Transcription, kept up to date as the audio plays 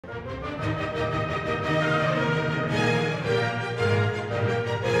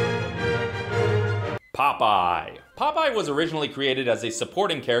Popeye. Popeye was originally created as a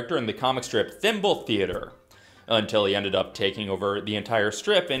supporting character in the comic strip Thimble Theater, until he ended up taking over the entire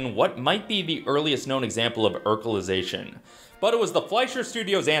strip in what might be the earliest known example of Urkelization. But it was the Fleischer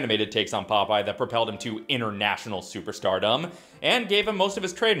Studios' animated takes on Popeye that propelled him to international superstardom, and gave him most of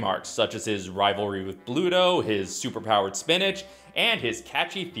his trademarks, such as his rivalry with Bluto, his superpowered spinach, and his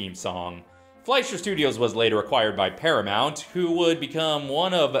catchy theme song. Fleischer Studios was later acquired by Paramount, who would become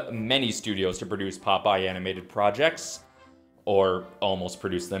one of many studios to produce Popeye animated projects. Or almost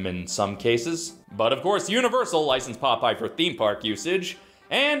produce them in some cases. But of course, Universal licensed Popeye for theme park usage,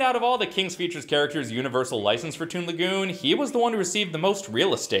 and out of all the King's Features characters Universal licensed for Toon Lagoon, he was the one who received the most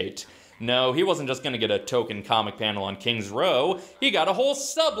real estate. No, he wasn't just gonna get a token comic panel on King's Row, he got a whole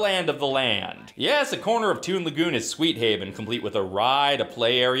subland of the land. Yes, a corner of Toon Lagoon is Sweet Haven, complete with a ride, a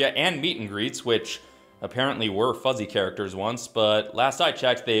play area, and meet and greets, which apparently were fuzzy characters once, but last I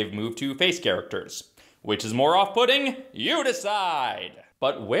checked, they've moved to face characters. Which is more off-putting? You decide!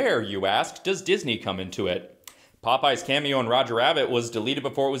 But where, you ask, does Disney come into it? Popeye's cameo in Roger Rabbit was deleted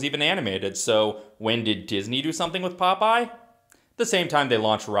before it was even animated, so when did Disney do something with Popeye? The same time they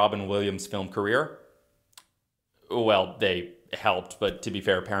launched Robin Williams' film career. Well, they helped, but to be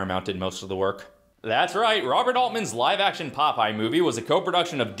fair, Paramount did most of the work. That's right, Robert Altman's live-action Popeye movie was a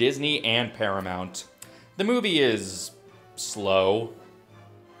co-production of Disney and Paramount. The movie is slow.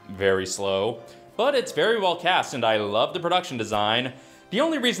 Very slow. But it's very well cast, and I love the production design. The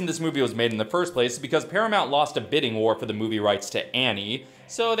only reason this movie was made in the first place is because Paramount lost a bidding war for the movie rights to Annie,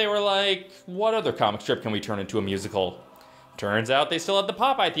 so they were like, what other comic strip can we turn into a musical? Turns out they still had the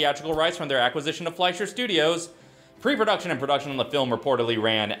Popeye theatrical rights from their acquisition of Fleischer Studios. Pre-production and production on the film reportedly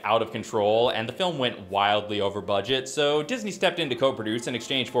ran out of control, and the film went wildly over budget, so Disney stepped in to co-produce in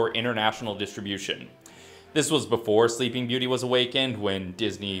exchange for international distribution. This was before Sleeping Beauty was awakened, when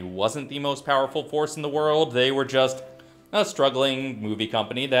Disney wasn't the most powerful force in the world. They were just a struggling movie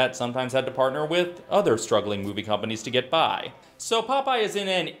company that sometimes had to partner with other struggling movie companies to get by. So Popeye is in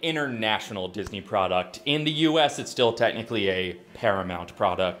an international Disney product. In the US, it's still technically a Paramount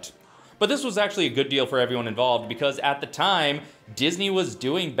product. But this was actually a good deal for everyone involved because at the time, Disney was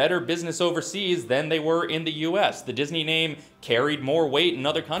doing better business overseas than they were in the US. The Disney name carried more weight in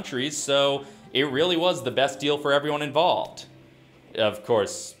other countries, so it really was the best deal for everyone involved. Of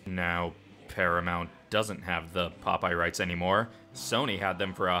course, now Paramount doesn't have the Popeye rights anymore. Sony had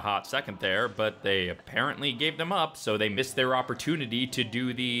them for a hot second there, but they apparently gave them up, so they missed their opportunity to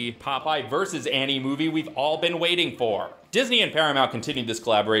do the Popeye versus Annie movie we've all been waiting for. Disney and Paramount continued this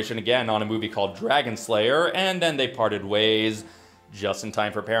collaboration again on a movie called Dragon Slayer, and then they parted ways just in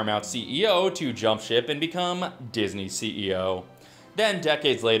time for Paramount's CEO to jump ship and become Disney's CEO. Then,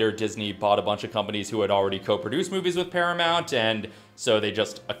 decades later, Disney bought a bunch of companies who had already co-produced movies with Paramount, and so they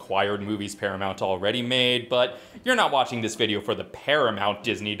just acquired movies Paramount already made. But you're not watching this video for the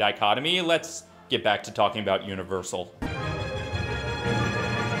Paramount-Disney dichotomy. Let's get back to talking about Universal.